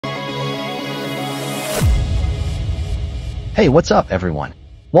Hey, what's up, everyone?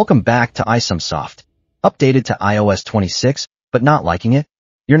 Welcome back to iSumsoft. Updated to iOS 26, but not liking it?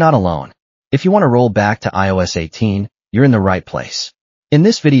 You're not alone. If you want to roll back to iOS 18, you're in the right place. In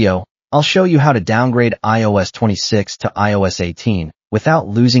this video, I'll show you how to downgrade iOS 26 to iOS 18 without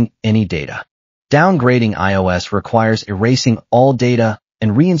losing any data. Downgrading iOS requires erasing all data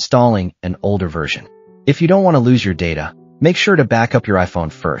and reinstalling an older version. If you don't want to lose your data, make sure to back up your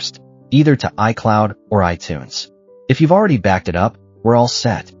iPhone first, either to iCloud or iTunes. If you've already backed it up, we're all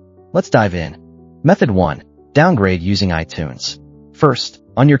set. Let's dive in. Method 1. Downgrade using iTunes. First,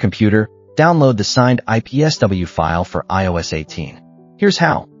 on your computer, download the signed IPSW file for iOS 18. Here's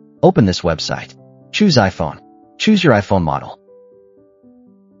how. Open this website. Choose iPhone. Choose your iPhone model.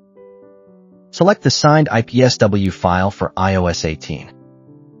 Select the signed IPSW file for iOS 18.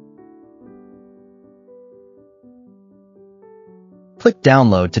 Click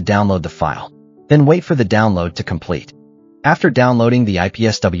Download to download the file. Then wait for the download to complete. After downloading the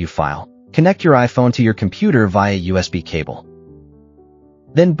IPSW file, connect your iPhone to your computer via USB cable.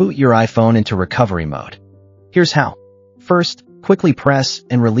 Then boot your iPhone into recovery mode. Here's how. First, quickly press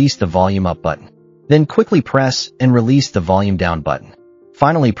and release the volume up button. Then quickly press and release the volume down button.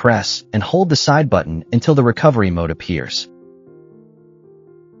 Finally, press and hold the side button until the recovery mode appears.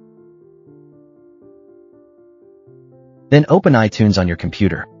 Then open iTunes on your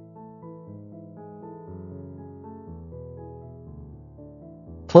computer.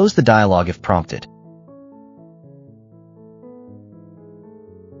 Close the dialog if prompted.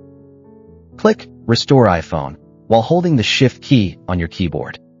 Click Restore iPhone while holding the Shift key on your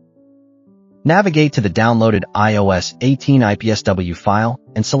keyboard. Navigate to the downloaded iOS 18 IPSW file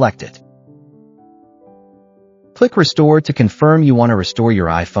and select it. Click Restore to confirm you want to restore your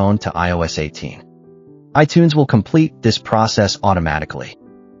iPhone to iOS 18. iTunes will complete this process automatically.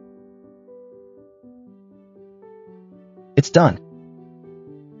 It's done.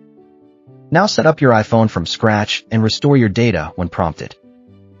 Now set up your iPhone from scratch and restore your data when prompted.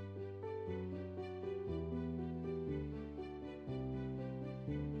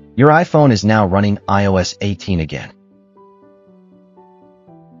 Your iPhone is now running iOS 18 again.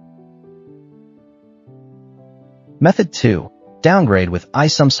 Method 2. Downgrade with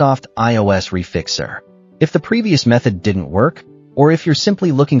iSumsoft iOS Refixer. If the previous method didn't work, or if you're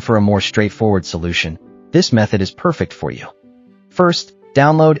simply looking for a more straightforward solution, this method is perfect for you. First,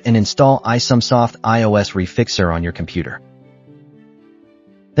 download and install iSumsoft iOS Refixer on your computer.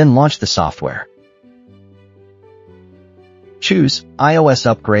 Then launch the software. Choose iOS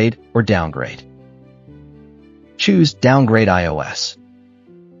Upgrade or Downgrade. Choose Downgrade iOS.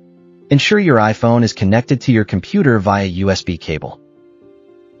 Ensure your iPhone is connected to your computer via USB cable.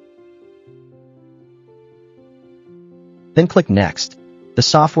 Then click Next. The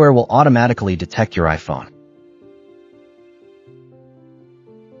software will automatically detect your iPhone.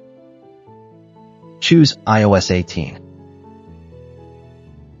 Choose iOS 18.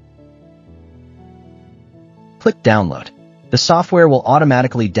 Click Download. The software will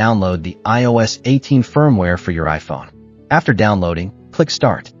automatically download the iOS 18 firmware for your iPhone. After downloading, click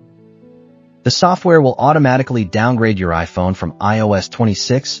Start. The software will automatically downgrade your iPhone from iOS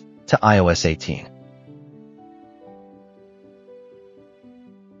 26 to iOS 18.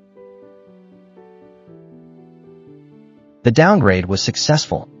 The downgrade was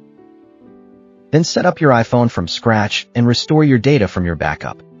successful. Then set up your iPhone from scratch and restore your data from your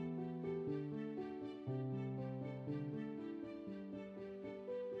backup.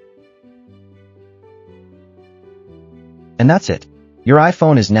 And that's it. Your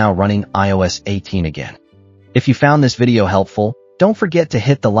iPhone is now running iOS 18 again. If you found this video helpful, don't forget to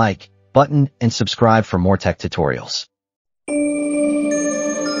hit the like button and subscribe for more tech tutorials.